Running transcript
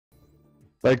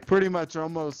Like pretty much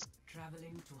almost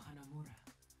Traveling to Hanamura.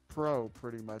 pro,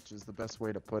 pretty much is the best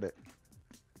way to put it.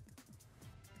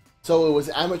 So it was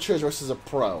amateurs versus a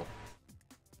pro.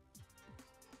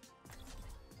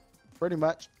 Pretty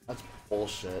much. That's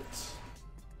bullshit.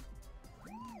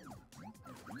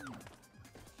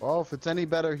 Well, if it's any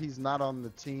better, he's not on the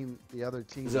team. The other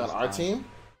team. Is it on our team?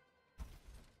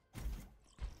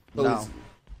 So No,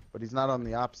 but he's not on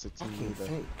the opposite team fucking either.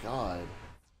 thank God.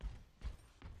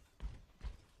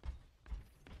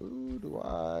 Who do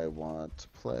I want to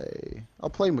play? I'll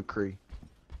play McCree.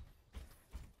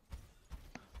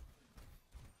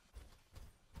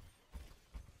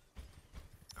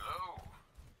 Hello.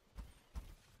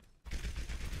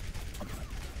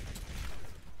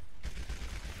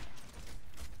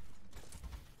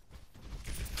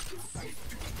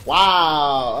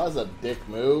 Wow, that was a dick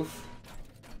move.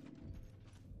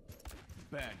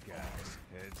 Bad guys,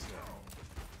 heads up.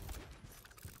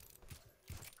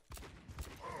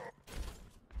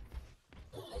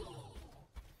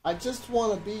 I just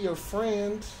want to be your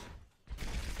friend.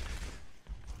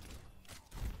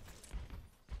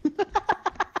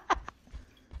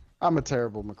 I'm a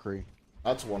terrible McCree.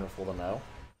 That's wonderful to know.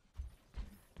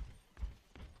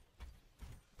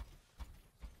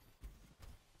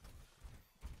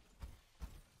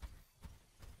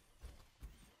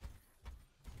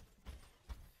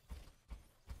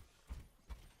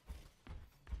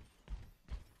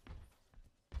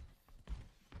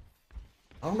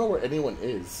 I don't know where anyone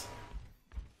is.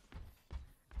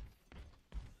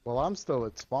 Well, I'm still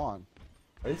at spawn.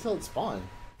 Why are you still at spawn?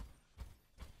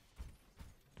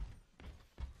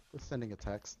 Just sending a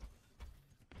text.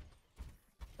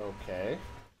 Okay.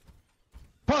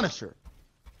 Punisher!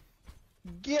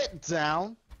 Get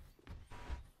down!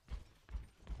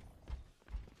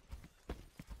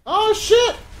 Oh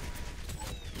shit!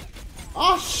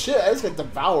 Oh shit, I just got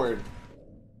devoured.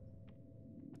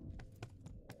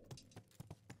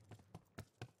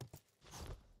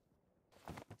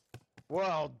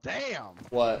 Well, damn!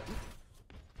 What?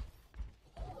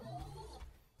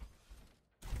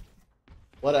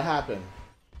 What had happened?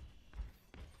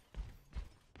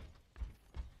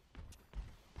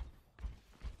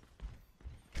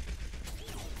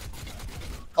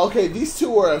 Okay, these two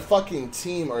were a fucking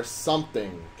team or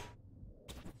something.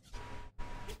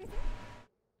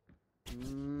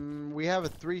 We have a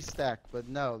 3-stack, but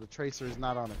no, the Tracer is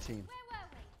not on a team.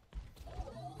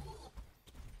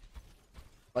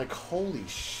 Like, holy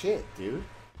shit, dude.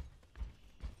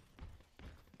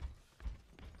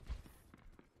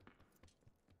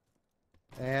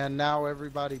 And now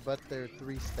everybody but their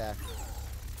 3-stack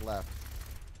left.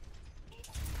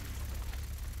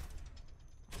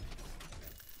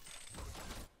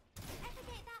 Ever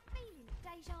get that feeling of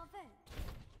deja vu?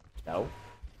 No.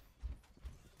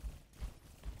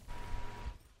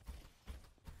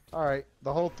 Alright,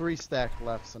 the whole 3-stack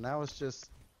left, so now it's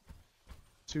just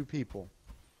 2 people.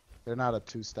 They're not a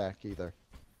 2-stack either.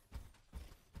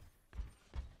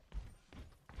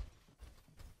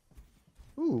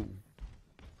 Ooh.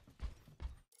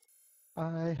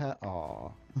 I ha- aw.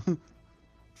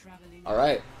 Traveling.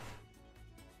 Alright.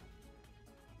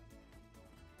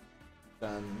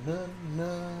 Dun, dun, dun,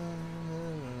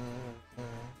 dun.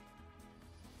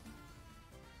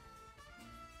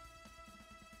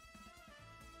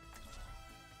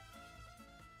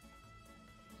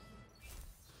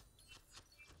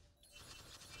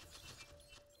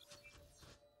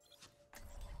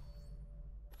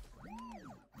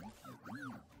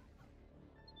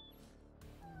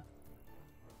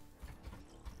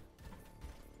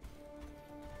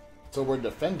 So we're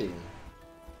defending.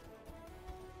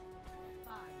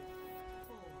 5,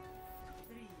 4,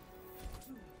 3,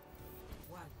 2,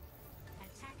 1.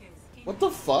 Attackers in. What the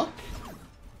fuck?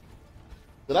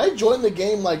 Did I join the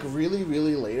game like really,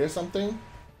 really late or something?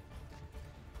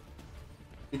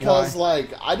 Because Why?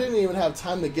 like I didn't even have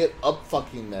time to get up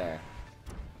fucking there.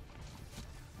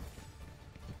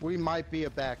 We might be a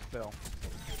backfill.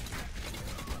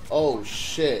 Oh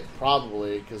shit,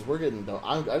 probably because we're getting.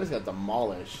 I just got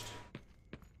demolished.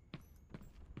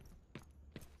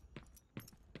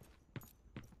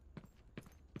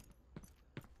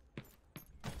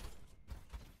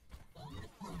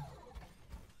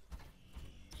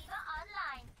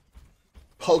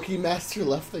 Pokemaster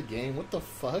left the game. What the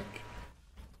fuck?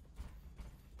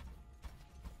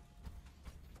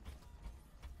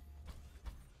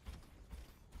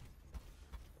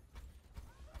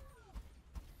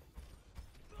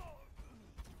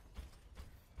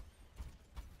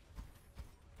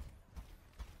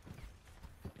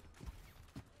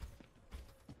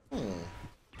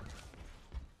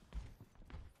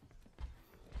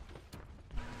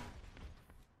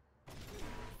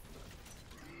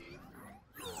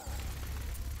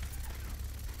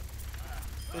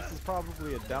 this is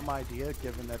probably a dumb idea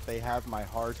given that they have my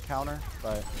hard counter,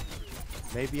 but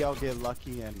maybe I'll get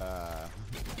lucky and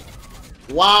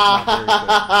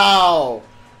Wow!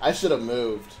 I should have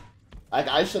moved. Like,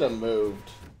 I should have moved.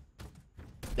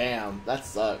 Damn, that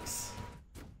sucks.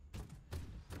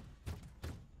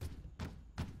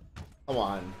 Come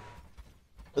on.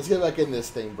 Let's get back in this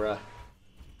thing, bruh.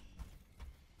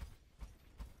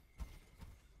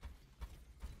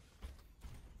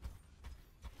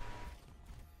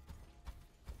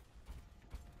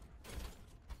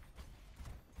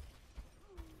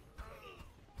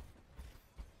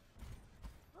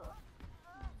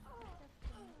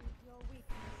 Your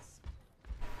weakness.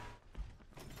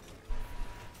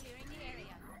 Clearing the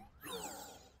area.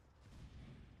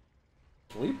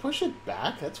 Can we push it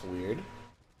back? That's weird.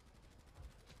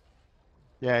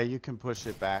 yeah, you can push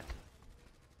it back.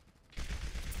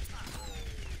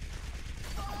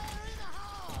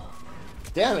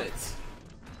 Damn it!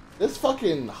 This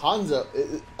fucking Hanzo...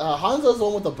 Hanzo's the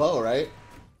one with the bow, right?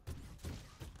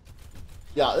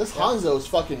 Yeah, this Hanzo is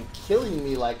fucking killing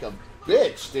me like a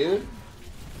bitch, dude.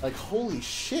 Like, holy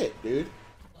shit, dude.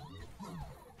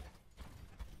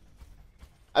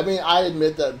 I mean, I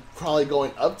admit that probably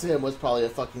going up to him was probably a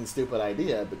fucking stupid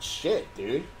idea, but shit,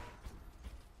 dude.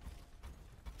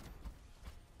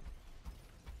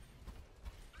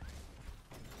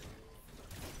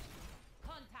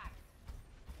 Contact.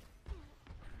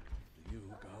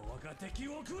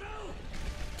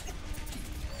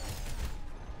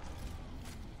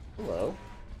 Hello.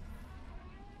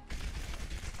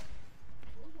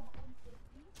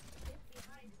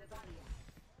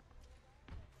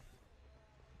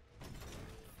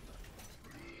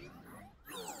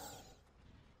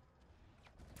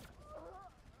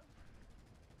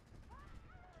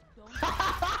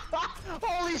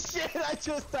 Holy shit, I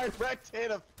just direct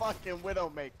hit a fucking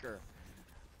Widowmaker.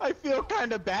 I feel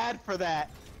kind of bad for that.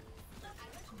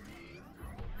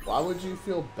 Why would you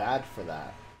feel bad for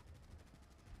that?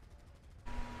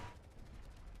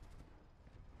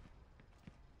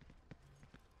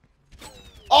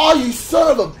 Oh, you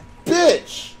son of a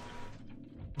bitch!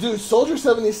 Dude, Soldier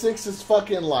 76 is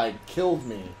fucking like killed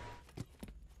me.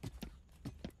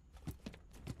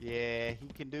 Yeah, he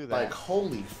can do that. Like,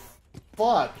 holy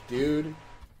fuck, dude.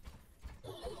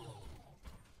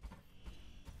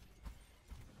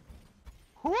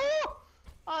 Woo!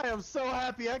 I am so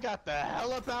happy I got the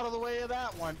hell up out of the way of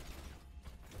that one.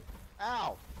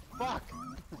 Ow. Fuck.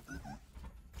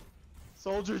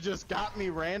 Soldier just got me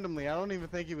randomly. I don't even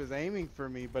think he was aiming for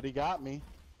me, but he got me.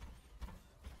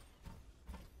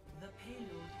 The payload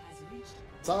has reached.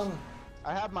 Son.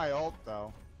 I have my ult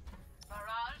though.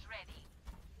 Barrage ready.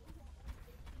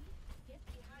 Get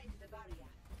behind the barrier.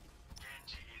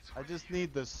 I just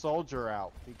need the soldier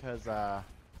out because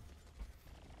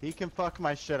he can fuck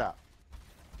my shit up.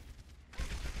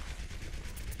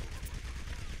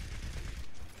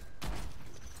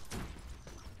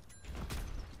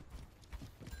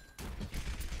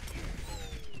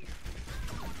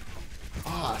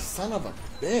 Ah, son of a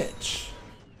bitch.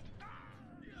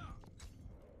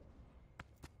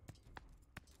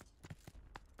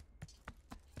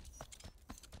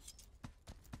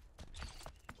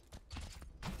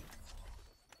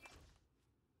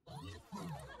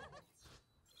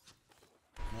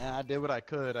 Yeah, I did what I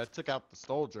could. I took out the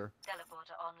soldier.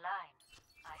 Teleporter online.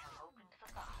 I have opened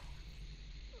the bar.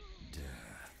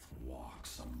 Death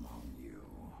walks among you.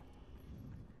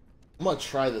 I'm gonna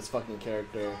try this fucking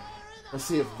character. Let's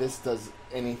see if this does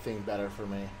anything better for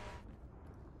me.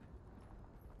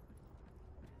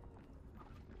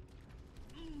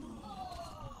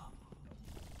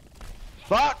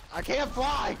 Fuck! I can't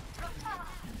fly! Where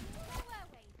were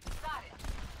we? Got it.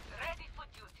 Ready for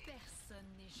duty. Personne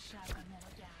n'échappe à mon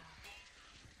regard.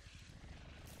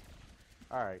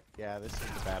 Alright, yeah, this is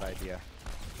a bad idea.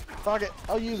 Fuck it,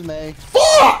 I'll use May.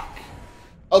 Fuck!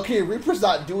 Okay, Reaper's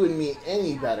not doing me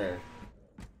any better.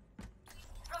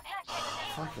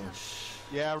 Fucking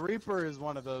Yeah, Reaper is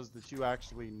one of those that you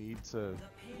actually need to The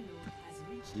payload has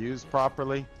reached. use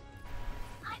properly.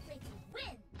 I'm ready to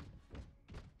win.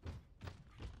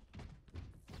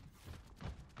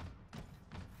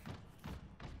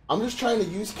 I'm just trying to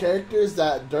use characters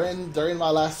that during my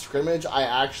last scrimmage I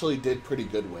actually did pretty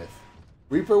good with.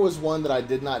 Reaper was one that I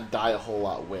did not die a whole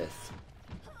lot with.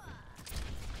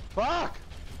 Fuck!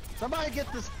 Somebody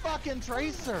get this fucking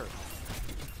tracer!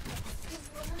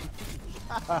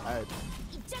 God.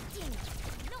 Ejecting.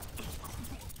 No.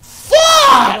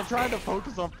 I'm Fuck! trying to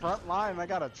focus on front line. I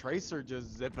got a tracer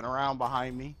just zipping around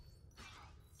behind me.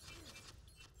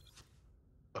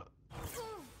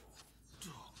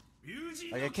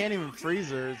 Like I can't even freeze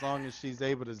her as long as she's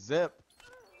able to zip.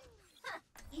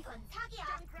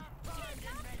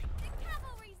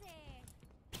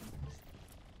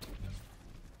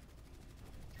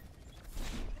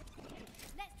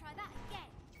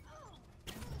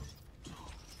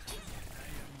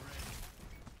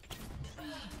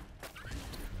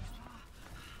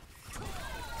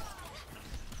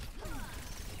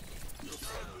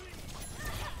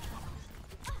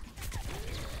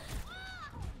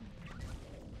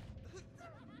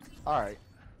 Alright.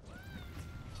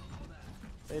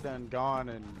 They done gone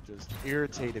and just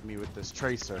irritated me with this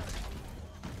Tracer.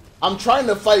 I'm trying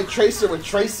to fight Tracer with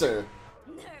Tracer.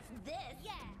 Nerf this.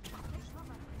 Yeah.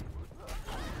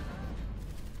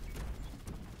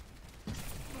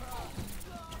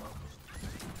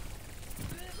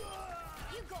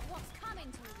 You got what's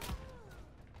coming to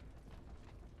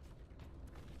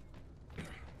you.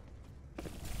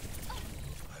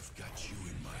 I've got you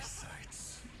in my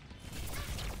sights.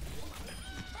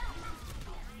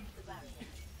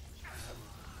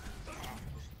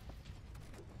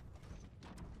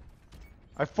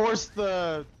 I forced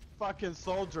the fucking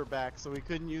soldier back so he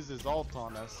couldn't use his ult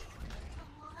on us.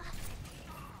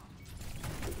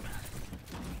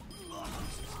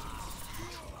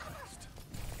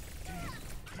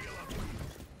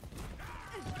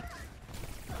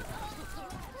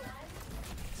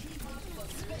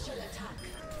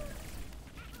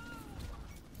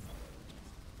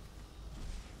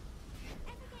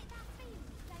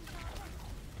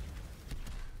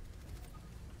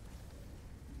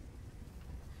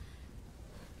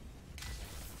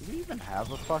 Do we even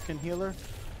have a fucking healer?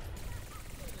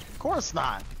 Of course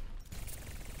not.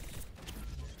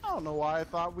 I don't know why I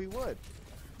thought we would.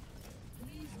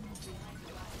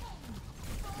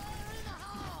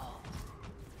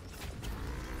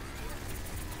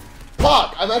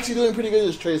 Fuck! I'm actually doing pretty good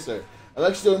as Tracer.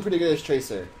 I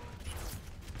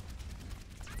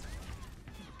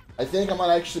think I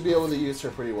might actually be able to use her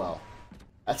pretty well.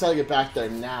 That's how I get back there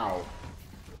now.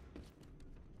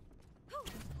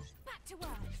 Back to work.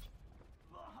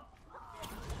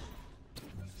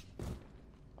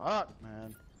 Fuck,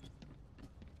 man.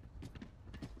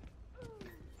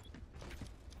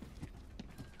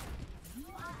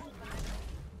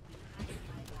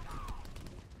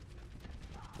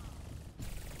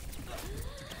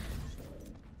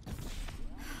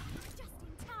 Just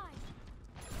in time.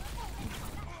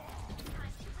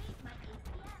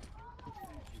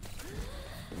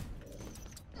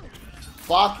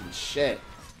 Fucking shit.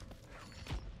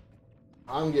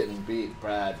 I'm getting beat,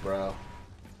 Brad, bro.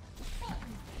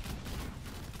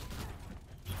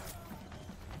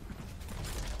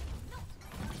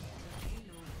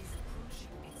 Payload is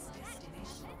approaching its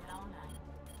destination online.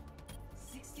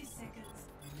 60 seconds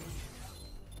remaining.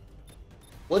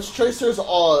 What's Tracer's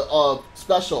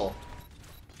special?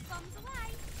 Bombs away.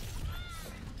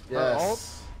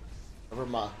 Yes. Never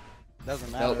mind.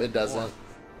 Doesn't matter. Nope, it doesn't.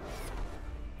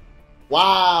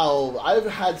 Wow, I've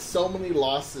had so many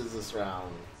losses this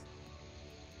round.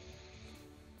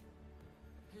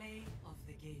 Play of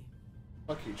the game.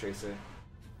 Fuck you, Tracer.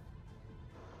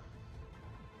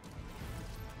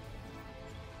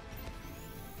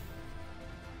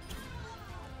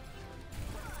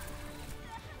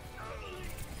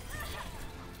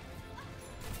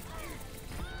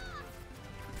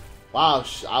 Wow,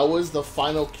 I was the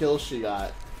final kill she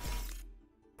got.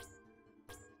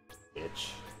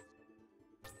 Bitch.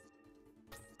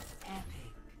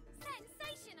 Epic.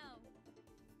 Sensational.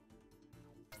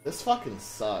 This fucking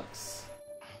sucks.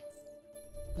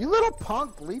 You little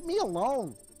punk, leave me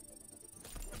alone.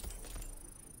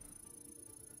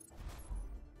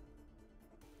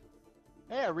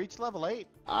 Hey, I reached level 8.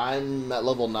 I'm at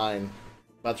level 9.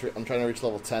 I'm trying to reach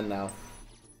level 10 now.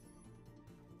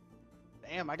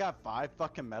 Damn, I got 5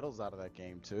 fucking medals out of that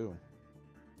game, too.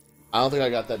 I don't think I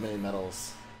got that many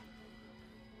medals.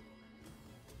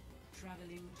 Traveling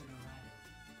to the right.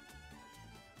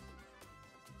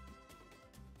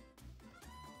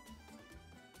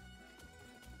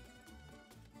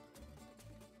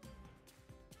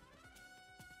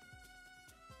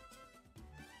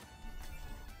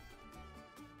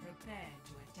 Prepare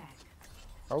to attack.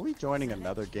 Are we joining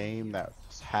another game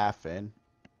that's half in?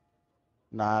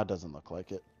 Nah, it doesn't look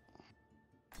like it.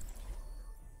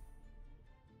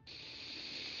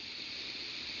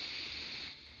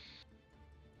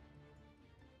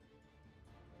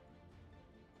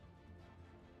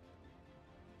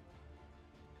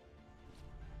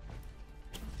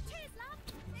 Cheers, love.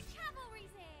 The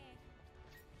cavalry's here.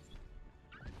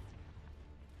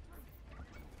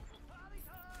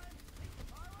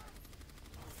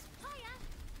 Hiya.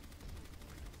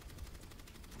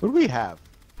 What do we have?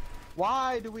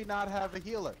 Why do we not have a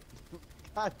healer?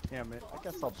 God damn it. I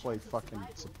guess I'll play fucking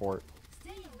support.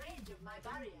 Stay in range of my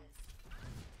barriers.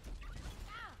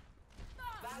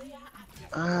 Barrier active.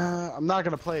 I'm not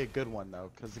gonna play a good one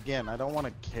though, because again, I don't want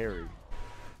to carry.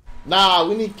 Nah,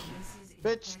 we need.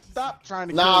 Bitch, stop trying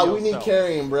to Nah, kill we need yourself.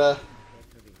 carrying, bruh.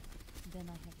 Then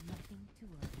I have nothing to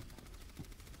worry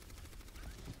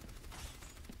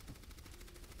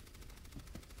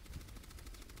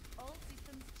about. All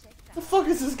systems checked What the fuck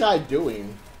is this guy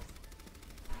doing?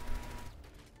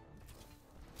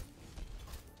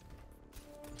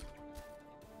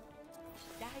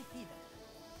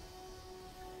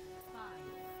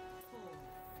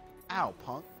 Ow,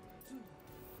 punk. 2,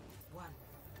 1.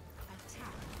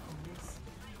 Attack commence.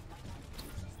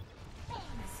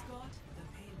 Escort the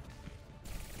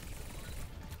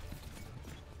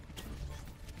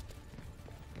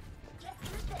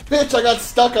payload. Bitch, I got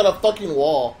stuck on a fucking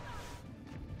wall.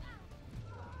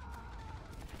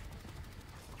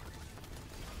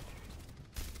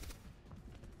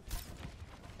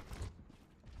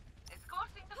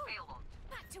 Escorting the payload.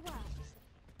 Back to work.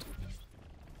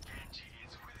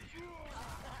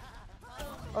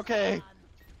 Okay.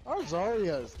 Our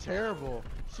Zarya is terrible.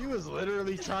 She was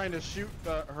literally trying to shoot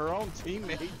her own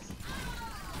teammates.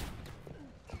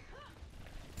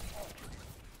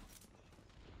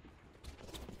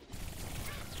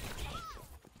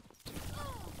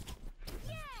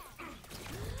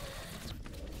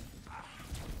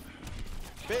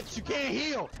 Bitch, you can't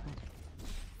heal!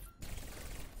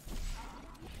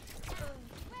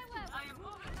 I am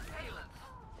moving the payload.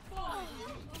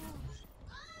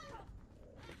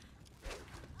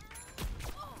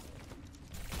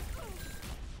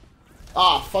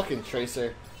 Ah, fucking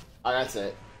Tracer. Alright, that's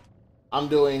it. I'm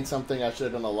doing something I should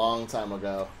have done a long time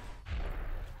ago.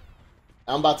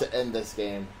 I'm about to end this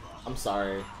game. I'm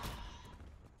sorry.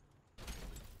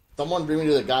 Someone bring me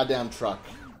to the goddamn truck.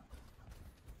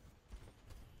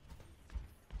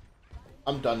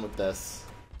 I'm done with this.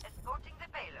 Escorting the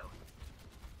payload.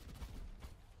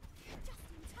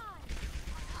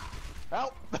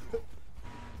 Help!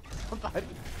 Somebody.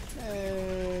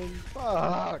 Man,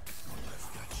 fuck.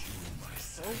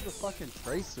 Those are the fucking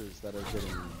tracers that are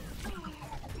getting me.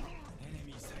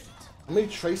 How many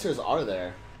Tracers are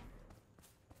there?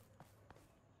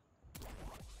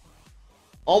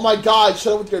 Oh my god,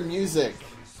 shut up with your music.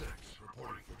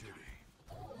 Reporting for duty.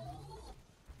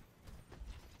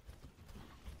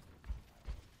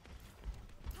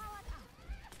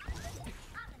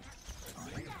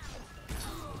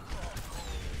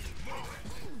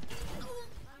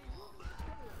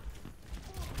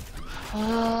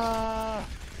 Ah.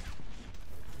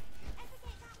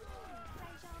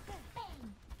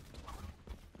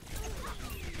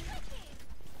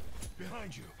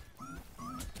 Behind you.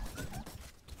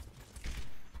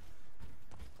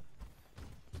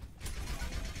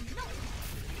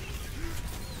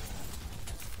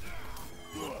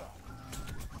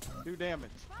 Do damage.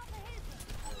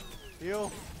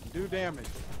 Heal. Do damage.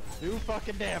 Do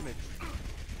fucking damage.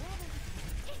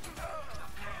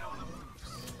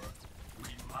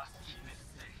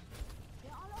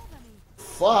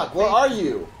 Fuck, where are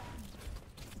you?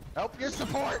 Help your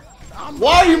support.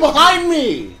 Why are you behind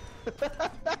me?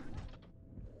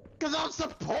 Cause I'm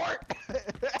support.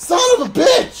 Son of a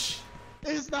bitch!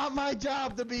 It's not my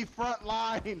job to be front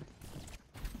line.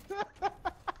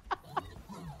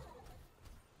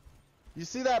 You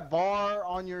see that bar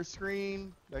on your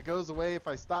screen that goes away if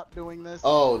I stop doing this?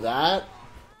 Oh, that?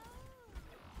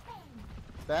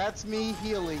 That's me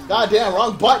healing. Goddamn,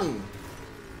 wrong button.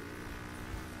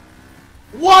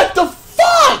 What the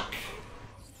fuck?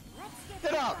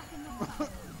 Get up.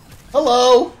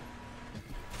 Hello?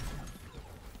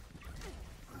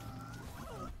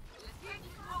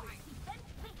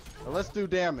 Well, let's do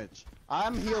damage.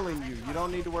 I'm healing you. You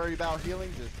don't need to worry about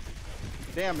healing.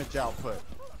 Just damage output.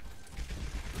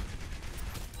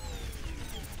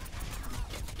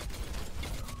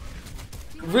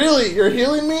 Really? You're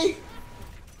healing me?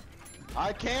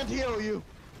 I can't heal you.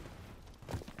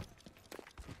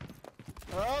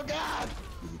 Oh god!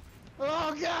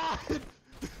 Oh god!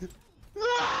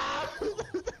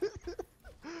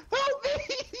 Help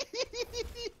me!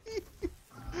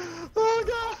 Oh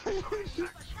god!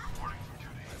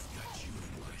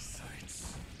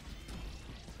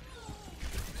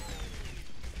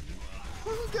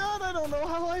 Oh god, I don't know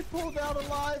how I pulled out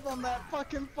alive on that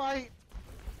fucking fight.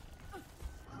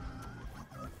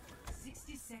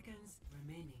 60 seconds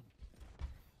remaining.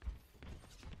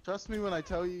 Trust me when I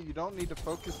tell you, you don't need to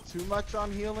focus too much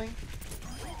on healing.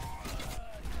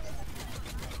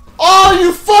 Oh,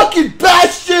 you fucking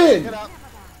bastion! Get up.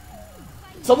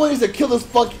 Someone needs to kill this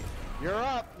fucking... You're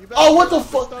up. You better Oh, what the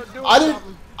start fuck? doing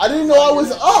I didn't know I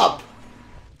was up!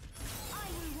 I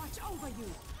will watch over you.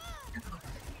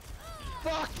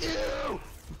 Fuck you!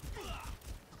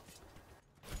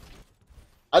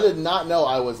 I did not know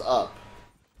I was up.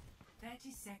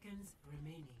 30 seconds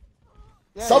remaining.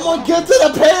 Yeah, Someone you're get to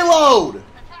the payload!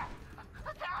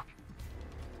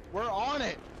 We're on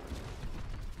it.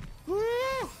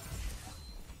 Woo!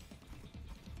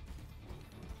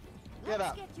 Get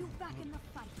Let's up. get you back in the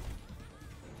fight.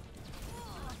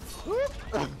 Whoop.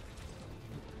 10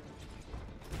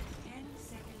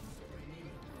 seconds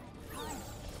remaining.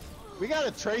 We got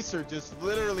a tracer just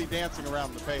literally dancing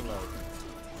around the payload.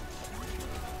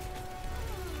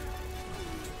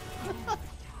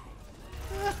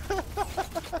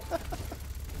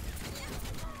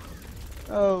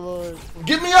 Oh Lord.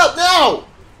 Get me up now!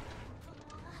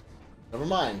 Never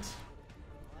mind.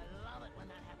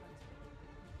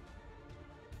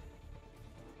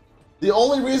 The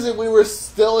only reason we were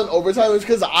still in overtime is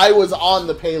because I was on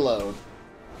the payload.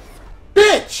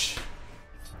 Bitch!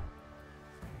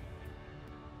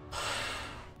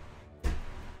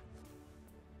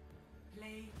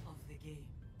 Play of the game.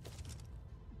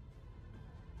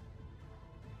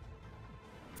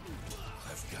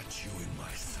 I've got you in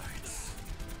my sights.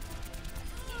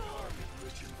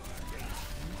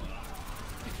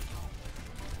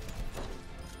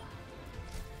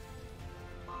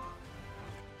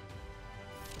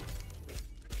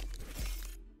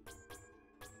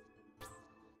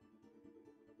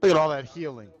 Look at all that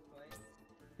healing.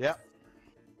 Yep.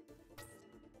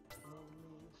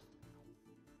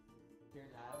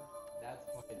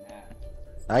 That's fucking mad.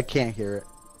 I can't hear it.